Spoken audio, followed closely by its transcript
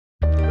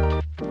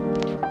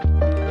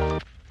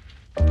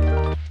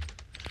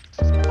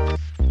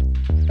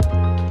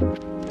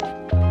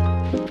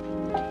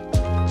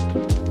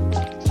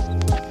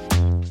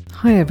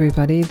Hi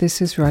everybody, this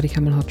is Radhika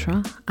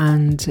Malhotra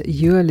and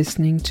you are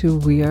listening to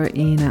We Are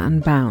In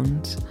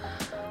Unbound,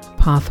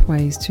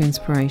 Pathways to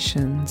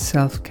Inspiration,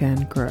 Self-Care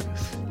and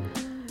Growth.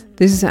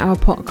 This is our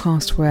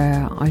podcast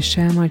where I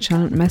share my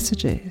channeled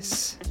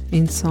messages,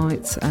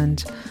 insights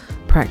and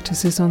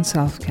practices on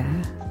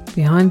self-care,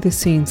 behind the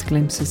scenes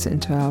glimpses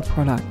into our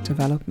product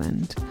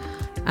development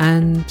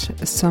and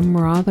some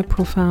rather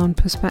profound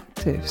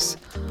perspectives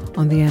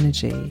on the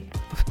energy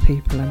of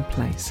people and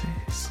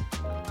places.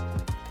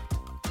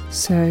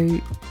 So,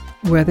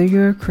 whether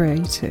you're a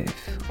creative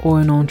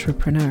or an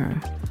entrepreneur,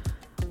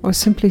 or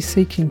simply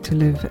seeking to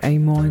live a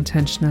more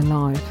intentional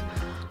life,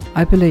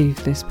 I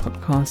believe this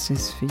podcast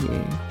is for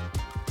you.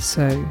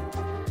 So,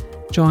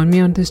 join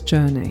me on this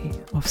journey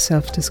of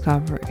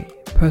self-discovery,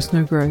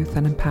 personal growth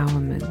and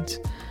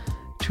empowerment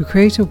to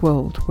create a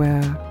world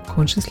where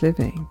conscious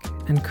living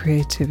and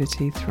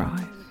creativity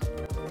thrive.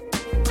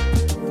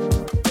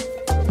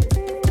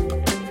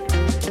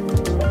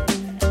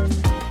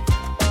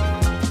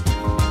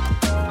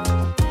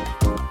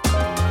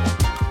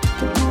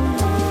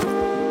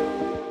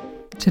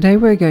 Today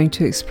we're going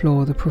to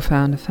explore the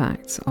profound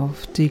effects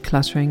of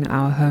decluttering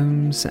our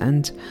homes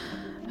and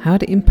how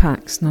it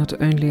impacts not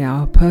only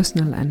our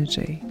personal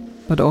energy,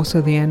 but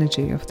also the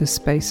energy of the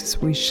spaces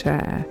we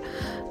share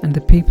and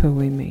the people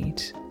we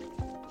meet.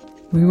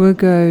 We will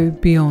go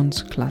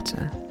beyond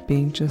clutter,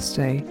 being just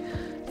a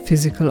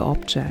physical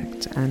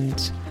object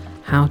and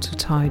how to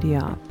tidy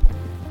up,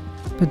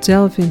 but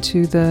delve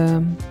into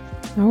the,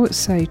 I would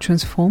say,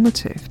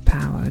 transformative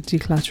power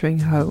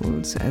decluttering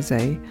holds as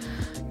a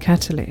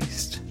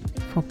catalyst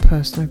for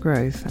personal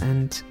growth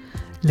and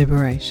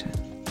liberation.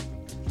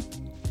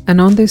 And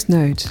on this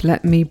note,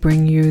 let me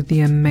bring you the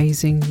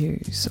amazing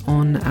news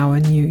on our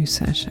new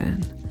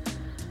session.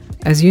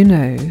 As you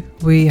know,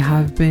 we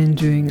have been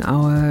doing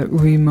our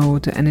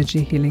remote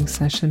energy healing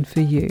session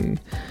for you,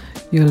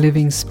 your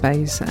living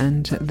space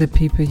and the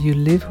people you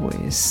live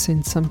with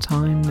since some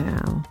time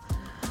now.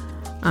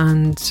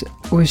 And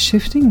we're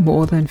shifting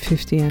more than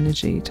 50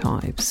 energy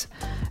types,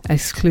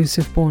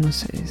 exclusive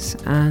bonuses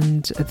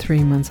and a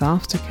 3-month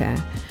aftercare.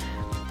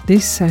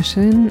 This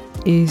session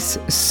is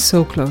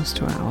so close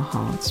to our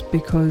hearts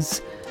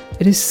because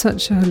it is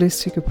such a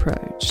holistic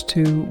approach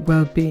to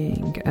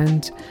well-being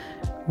and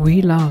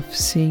we love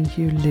seeing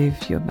you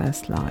live your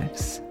best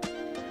lives.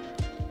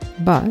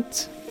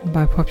 But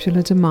by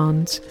popular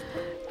demand,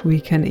 we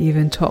can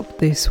even top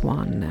this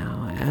one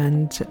now,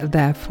 and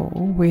therefore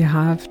we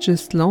have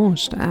just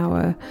launched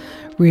our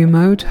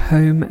remote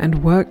home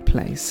and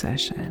workplace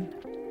session.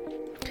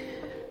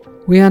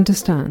 We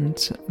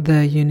understand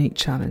the unique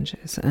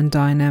challenges and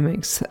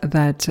dynamics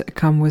that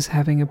come with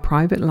having a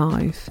private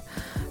life,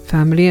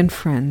 family and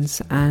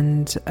friends,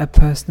 and a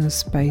personal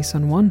space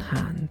on one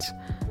hand,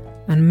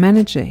 and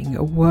managing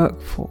a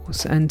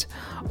workforce and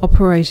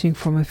operating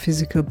from a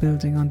physical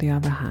building on the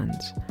other hand.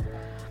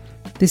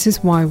 This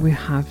is why we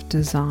have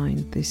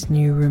designed this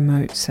new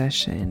remote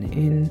session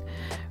in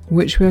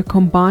which we are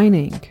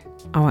combining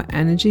our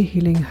energy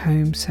healing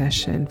home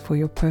session for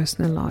your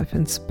personal life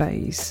and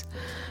space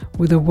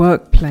with a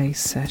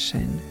workplace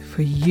session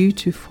for you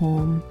to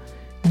form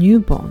new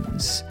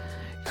bonds,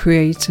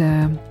 create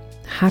a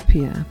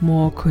happier,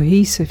 more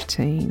cohesive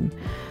team,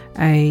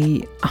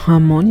 a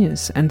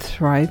harmonious and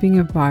thriving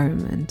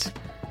environment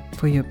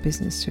for your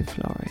business to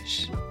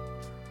flourish.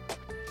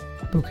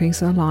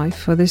 Bookings are live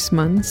for this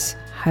month.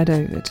 Head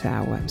over to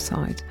our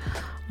website.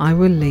 I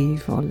will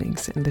leave all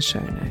links in the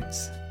show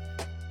notes.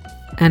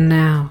 And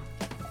now,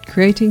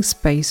 creating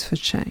space for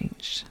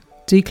change,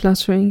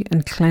 decluttering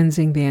and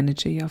cleansing the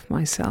energy of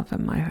myself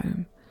and my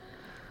home.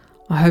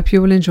 I hope you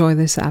will enjoy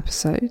this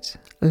episode.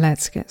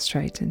 Let's get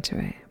straight into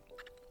it.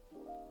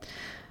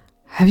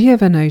 Have you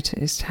ever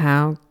noticed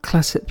how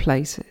cluttered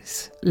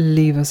places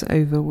leave us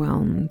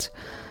overwhelmed,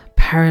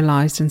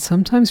 paralyzed and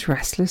sometimes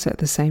restless at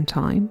the same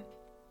time?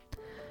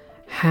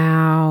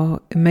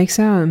 How it makes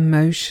our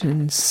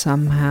emotions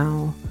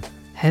somehow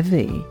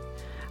heavy,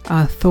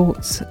 our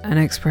thoughts and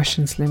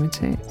expressions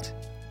limited.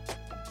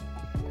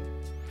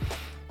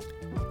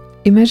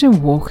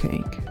 Imagine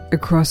walking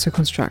across a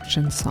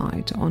construction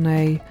site on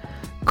a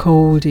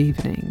cold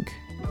evening,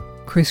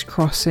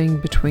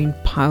 crisscrossing between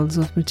piles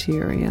of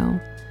material,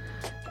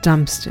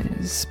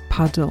 dumpsters,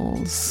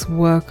 puddles,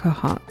 worker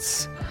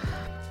huts,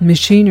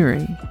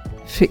 machinery,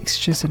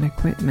 fixtures and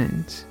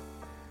equipment.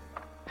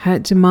 How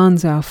it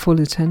demands our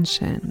full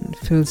attention,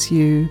 fills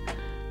you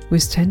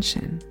with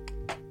tension,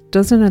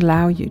 doesn't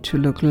allow you to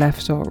look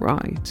left or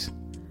right.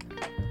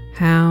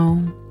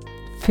 How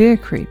fear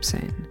creeps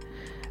in,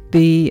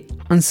 the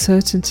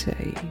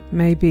uncertainty,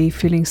 maybe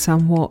feeling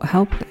somewhat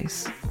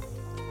helpless,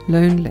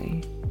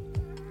 lonely.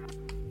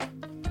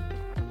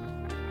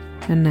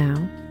 And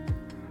now,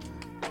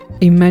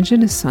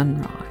 imagine a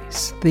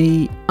sunrise,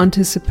 the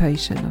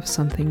anticipation of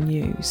something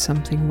new,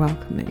 something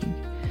welcoming.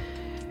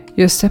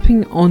 You're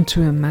stepping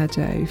onto a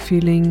meadow,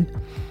 feeling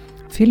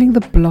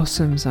the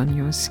blossoms on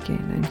your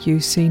skin, and you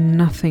see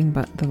nothing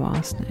but the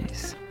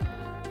vastness.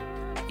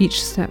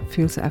 Each step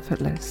feels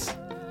effortless.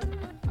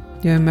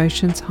 Your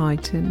emotions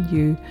heighten,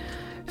 you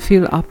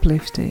feel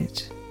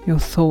uplifted, your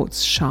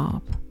thoughts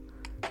sharp.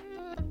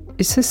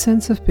 It's a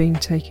sense of being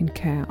taken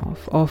care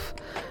of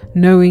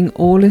knowing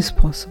all is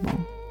possible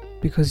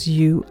because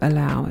you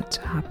allow it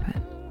to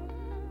happen.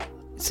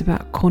 It's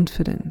about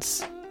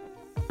confidence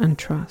and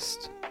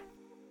trust.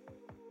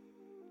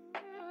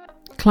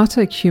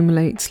 Clutter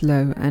accumulates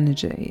low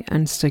energy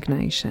and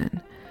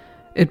stagnation.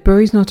 It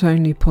buries not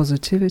only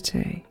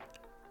positivity,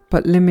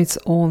 but limits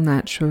all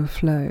natural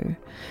flow.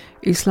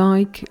 It's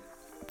like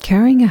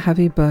carrying a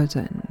heavy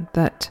burden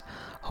that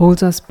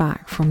holds us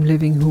back from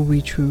living who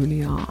we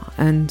truly are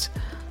and,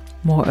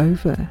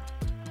 moreover,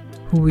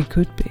 who we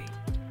could be.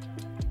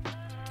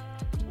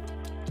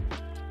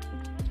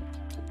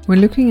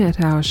 When looking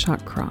at our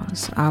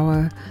chakras,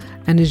 our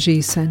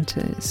energy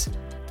centers,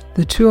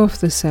 the 2 of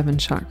the 7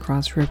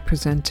 chakras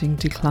representing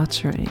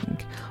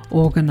decluttering,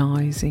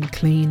 organizing,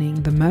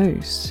 cleaning the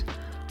most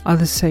are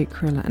the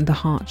sacral and the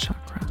heart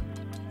chakra.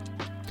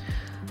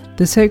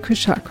 The sacral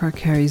chakra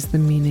carries the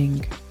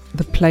meaning,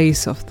 the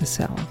place of the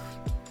self.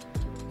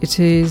 It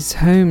is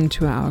home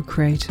to our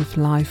creative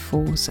life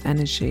force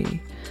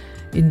energy,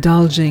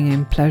 indulging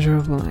in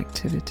pleasurable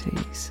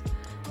activities,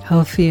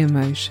 healthy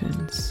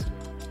emotions.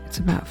 It's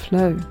about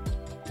flow.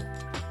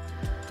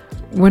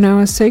 When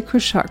our sacral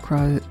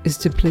chakra is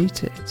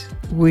depleted,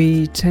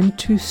 we tend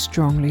to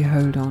strongly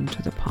hold on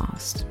to the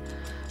past,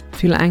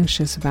 feel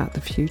anxious about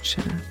the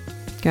future,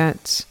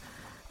 get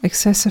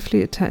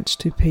excessively attached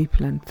to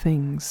people and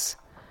things,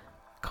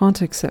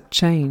 can't accept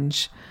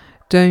change,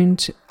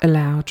 don't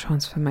allow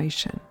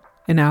transformation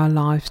in our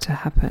life to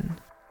happen.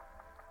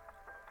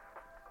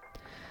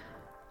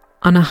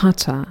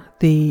 Anahata,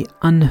 the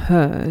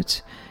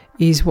unheard,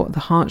 is what the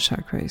heart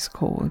chakra is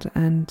called,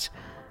 and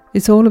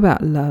it's all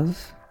about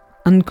love,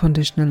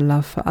 unconditional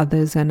love for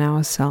others and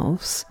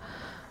ourselves,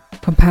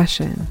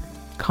 compassion,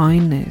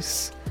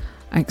 kindness,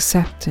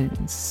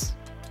 acceptance,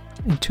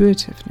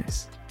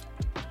 intuitiveness.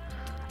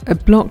 A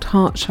blocked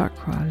heart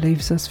chakra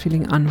leaves us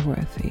feeling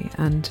unworthy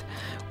and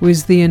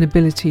with the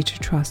inability to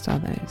trust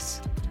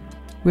others.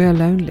 We are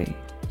lonely.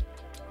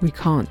 We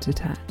can't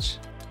detach.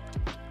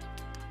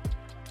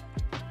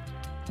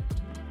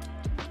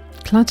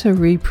 Clutter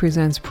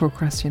represents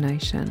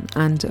procrastination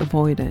and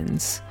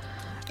avoidance,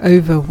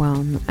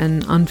 overwhelm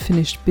and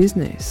unfinished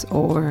business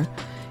or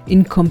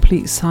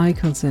incomplete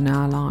cycles in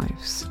our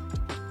lives.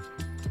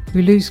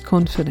 We lose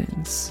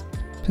confidence,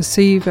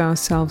 perceive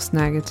ourselves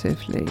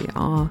negatively,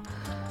 are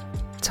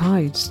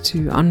tied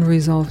to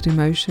unresolved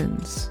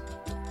emotions.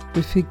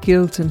 We feel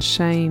guilt and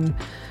shame,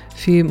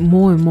 feel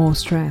more and more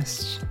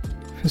stressed,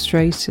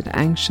 frustrated,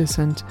 anxious,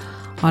 and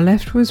are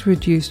left with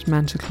reduced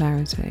mental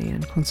clarity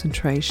and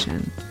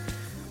concentration,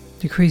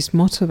 decreased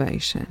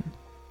motivation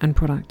and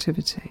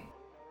productivity.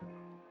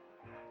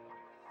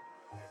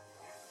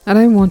 I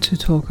don't want to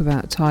talk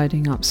about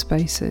tidying up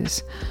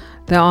spaces.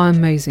 There are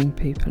amazing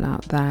people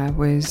out there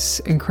with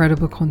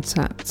incredible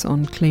concepts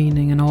on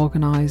cleaning and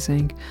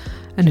organizing,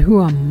 and who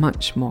are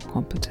much more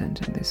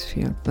competent in this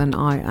field than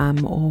I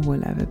am or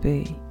will ever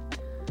be.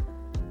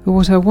 But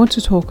what I want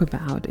to talk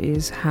about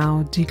is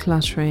how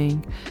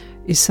decluttering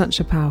is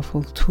such a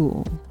powerful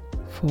tool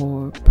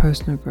for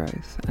personal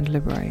growth and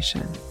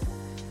liberation.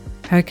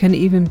 How it can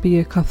even be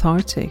a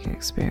cathartic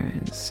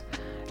experience,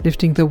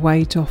 lifting the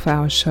weight off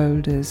our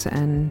shoulders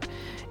and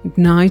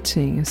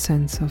igniting a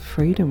sense of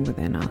freedom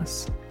within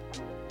us.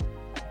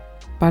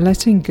 By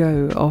letting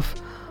go of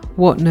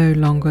what no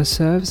longer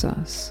serves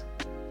us,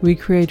 we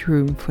create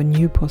room for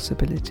new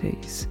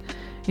possibilities,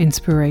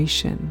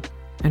 inspiration,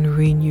 and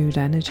renewed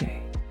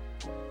energy.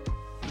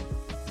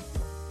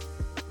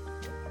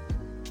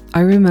 I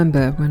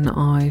remember when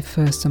I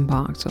first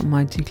embarked on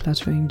my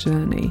decluttering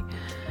journey,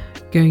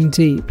 going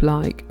deep,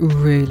 like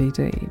really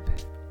deep.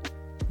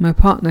 My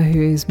partner,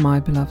 who is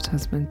my beloved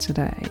husband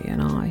today, and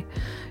I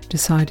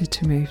decided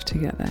to move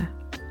together.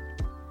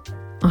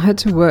 I had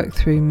to work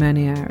through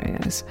many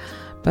areas,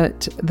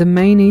 but the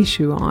main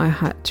issue I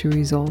had to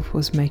resolve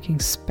was making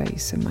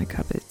space in my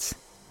cupboards.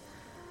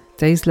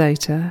 Days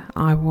later,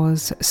 I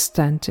was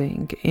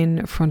standing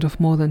in front of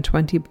more than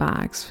 20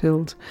 bags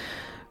filled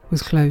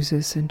with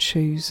clothes and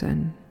shoes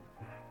and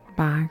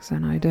bags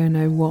and I don't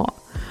know what.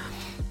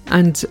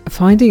 And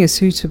finding a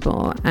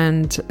suitable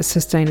and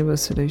sustainable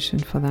solution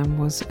for them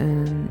was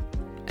a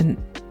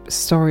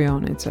story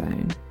on its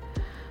own.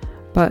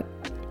 But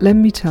let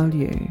me tell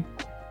you,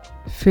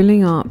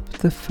 filling up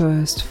the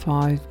first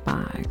 5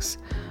 bags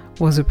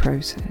was a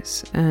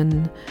process,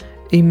 an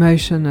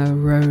emotional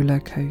roller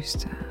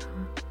coaster,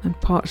 and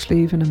partially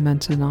even a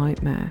mental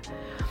nightmare.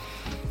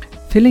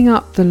 Filling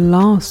up the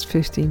last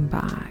 15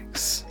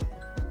 bags,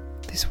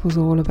 this was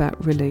all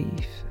about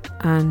relief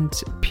and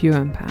pure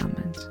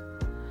empowerment.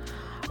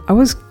 I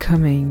was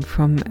coming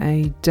from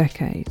a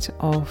decade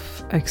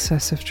of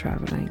excessive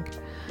traveling,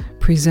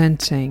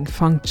 presenting,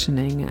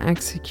 functioning,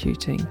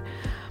 executing,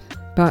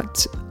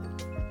 but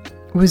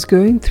was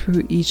going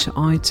through each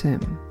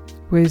item,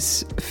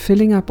 was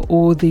filling up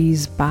all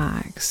these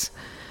bags,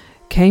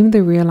 came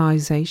the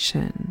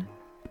realization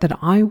that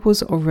I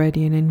was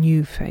already in a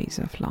new phase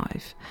of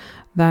life,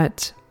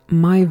 that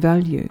my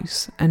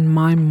values and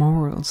my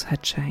morals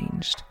had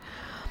changed,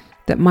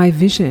 that my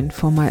vision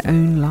for my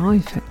own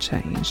life had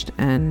changed,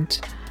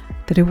 and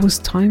that it was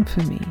time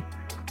for me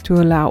to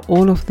allow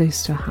all of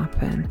this to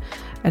happen,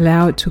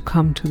 allow it to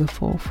come to the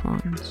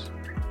forefront.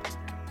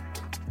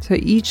 So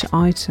each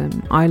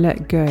item I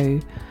let go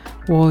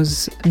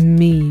was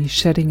me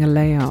shedding a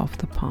layer of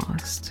the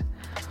past.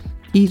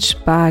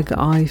 Each bag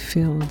I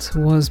filled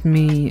was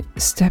me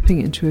stepping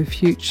into a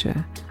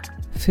future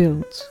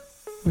filled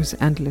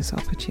with endless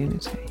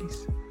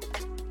opportunities.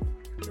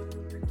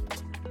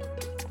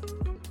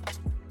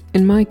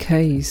 In my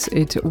case,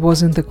 it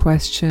wasn't the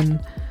question,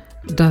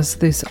 does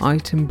this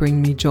item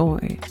bring me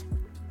joy?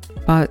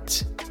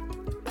 But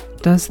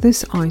does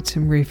this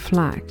item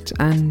reflect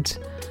and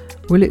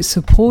will it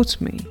support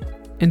me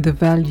in the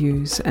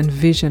values and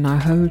vision I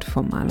hold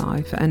for my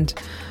life and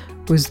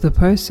with the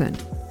person,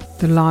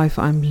 the life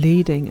I'm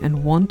leading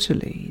and want to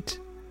lead?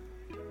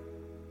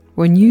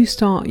 When you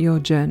start your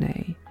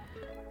journey,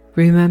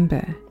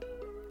 remember,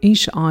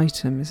 each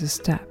item is a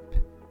step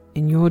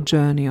in your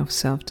journey of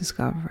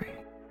self-discovery.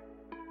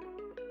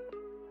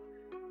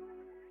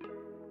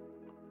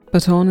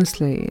 But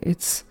honestly,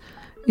 it's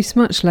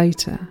much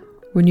later,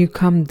 when you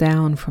come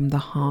down from the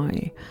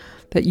high,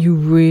 that you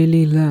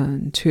really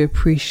learn to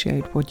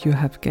appreciate what you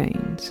have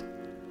gained.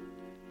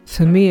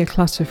 For me, a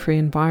clutter-free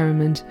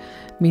environment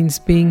means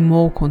being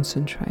more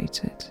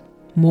concentrated,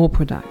 more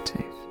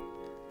productive.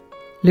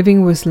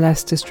 Living with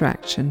less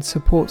distraction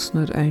supports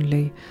not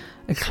only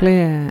a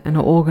clear and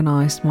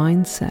organized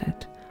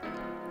mindset,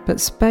 but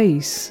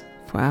space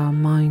for our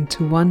mind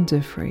to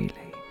wander freely,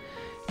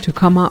 to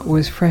come up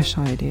with fresh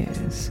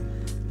ideas,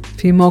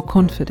 feel more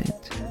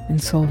confident in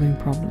solving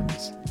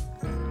problems.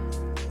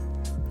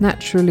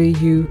 Naturally,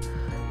 you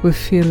will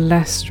feel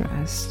less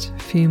stressed,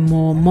 feel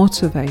more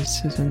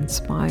motivated and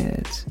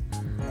inspired.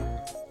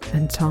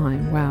 And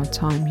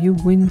time, you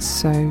win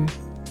so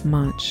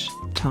much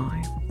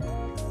time.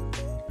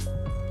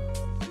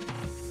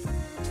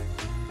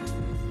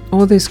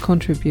 All this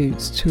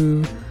contributes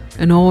to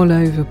an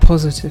all-over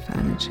positive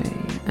energy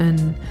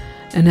and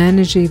an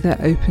energy that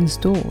opens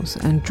doors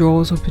and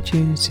draws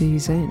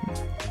opportunities in.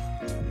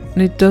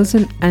 And it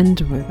doesn't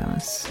end with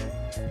us.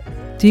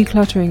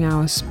 Decluttering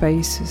our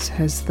spaces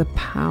has the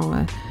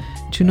power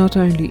to not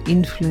only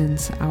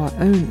influence our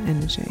own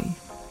energy,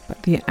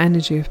 but the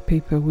energy of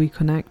people we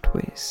connect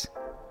with.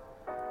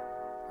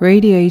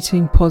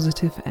 Radiating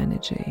positive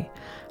energy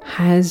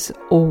has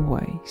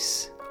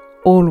always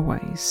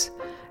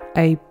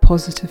a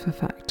positive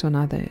effect on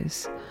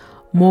others.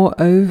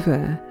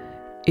 Moreover,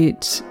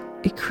 it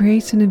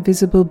creates an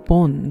invisible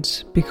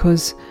bond,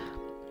 because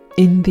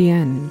in the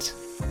end,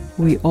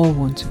 we all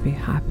want to be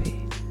happy.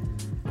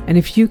 And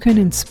if you can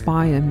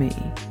inspire me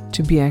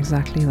to be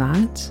exactly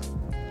that,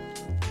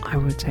 I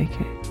will take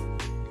it.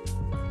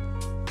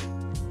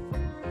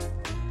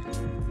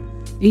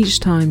 Each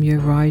time you're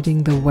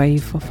riding the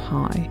wave of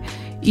high,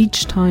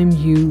 each time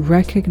you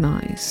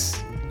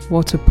recognize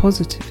what a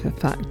positive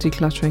effect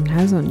decluttering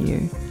has on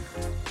you,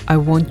 I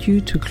want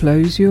you to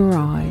close your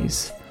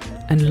eyes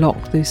and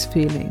lock this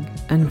feeling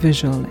and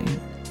visual in.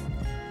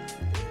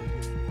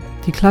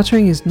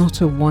 Decluttering is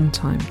not a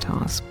one-time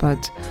task,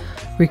 but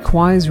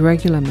requires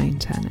regular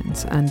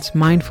maintenance and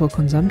mindful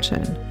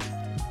consumption.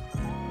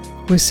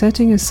 We're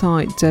setting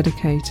aside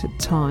dedicated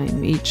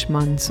time each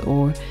month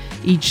or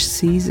each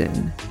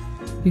season.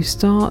 You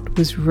start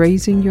with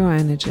raising your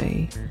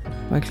energy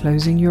by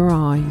closing your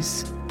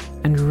eyes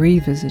and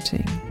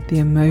revisiting the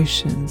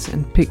emotions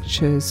and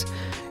pictures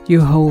you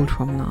hold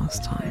from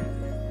last time.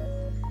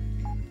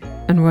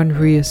 And when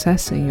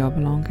reassessing your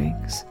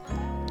belongings,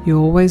 you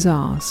always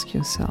ask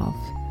yourself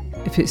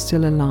if it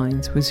still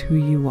aligns with who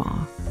you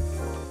are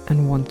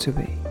and want to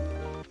be.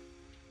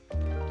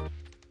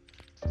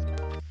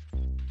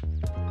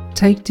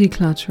 Take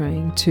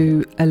decluttering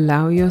to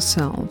allow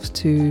yourself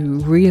to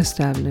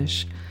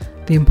re-establish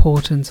the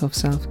importance of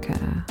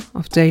self-care,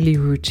 of daily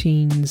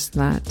routines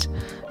that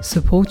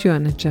support your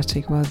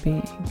energetic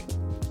well-being,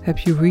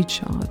 help you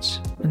recharge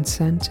and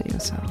center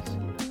yourself.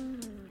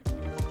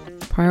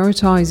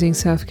 Prioritizing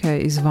self-care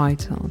is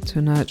vital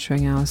to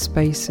nurturing our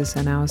spaces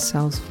and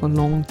ourselves for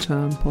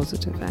long-term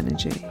positive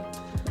energy.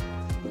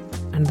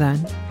 And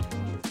then,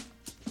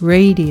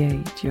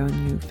 radiate your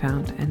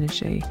newfound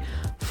energy,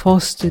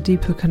 foster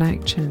deeper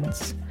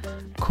connections,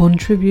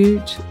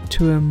 contribute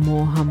to a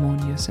more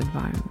harmonious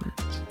environment.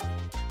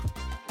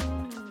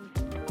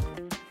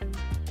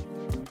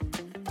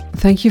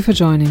 Thank you for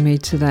joining me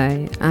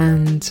today,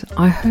 and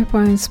I hope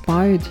I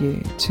inspired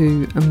you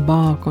to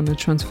embark on a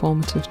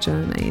transformative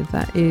journey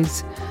that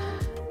is,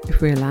 if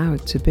we allow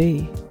it to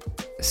be,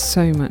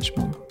 so much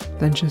more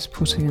than just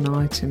putting an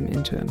item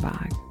into a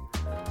bag.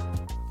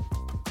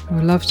 I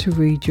would love to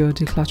read your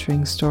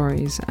decluttering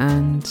stories,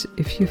 and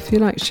if you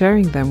feel like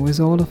sharing them with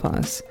all of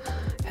us,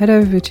 head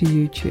over to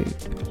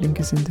YouTube, link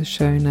is in the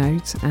show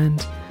notes,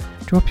 and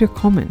drop your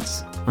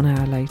comments on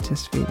our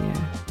latest video.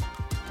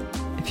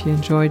 If you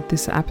enjoyed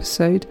this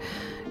episode,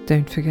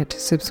 Don't forget to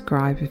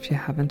subscribe if you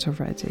haven't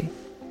already.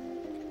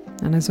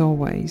 And as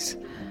always,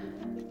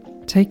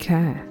 take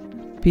care.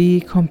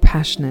 Be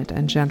compassionate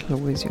and gentle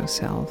with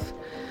yourself.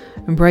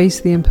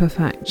 Embrace the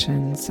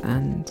imperfections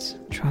and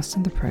trust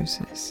in the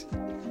process.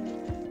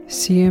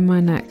 See you in my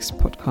next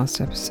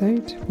podcast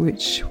episode,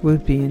 which will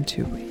be in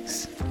 2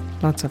 weeks.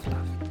 Lots of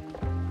love.